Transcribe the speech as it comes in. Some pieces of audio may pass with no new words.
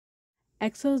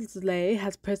EXO's Lay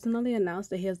has personally announced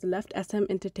that he has left SM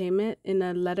Entertainment in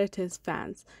a letter to his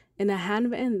fans. In a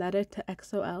handwritten letter to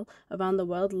EXO-L around the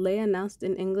world, Lay announced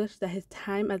in English that his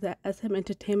time as a SM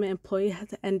Entertainment employee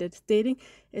has ended, stating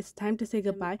it's time to say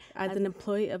goodbye as an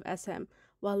employee of SM.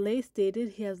 While Lay stated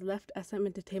he has left SM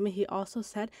Entertainment, he also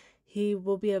said he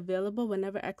will be available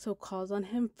whenever EXO calls on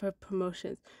him for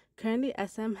promotions. Currently,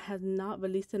 SM has not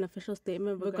released an official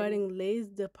statement regarding Lay's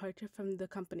departure from the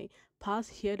company. Pause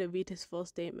here to read his full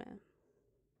statement.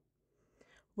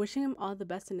 Wishing him all the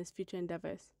best in his future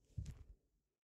endeavors.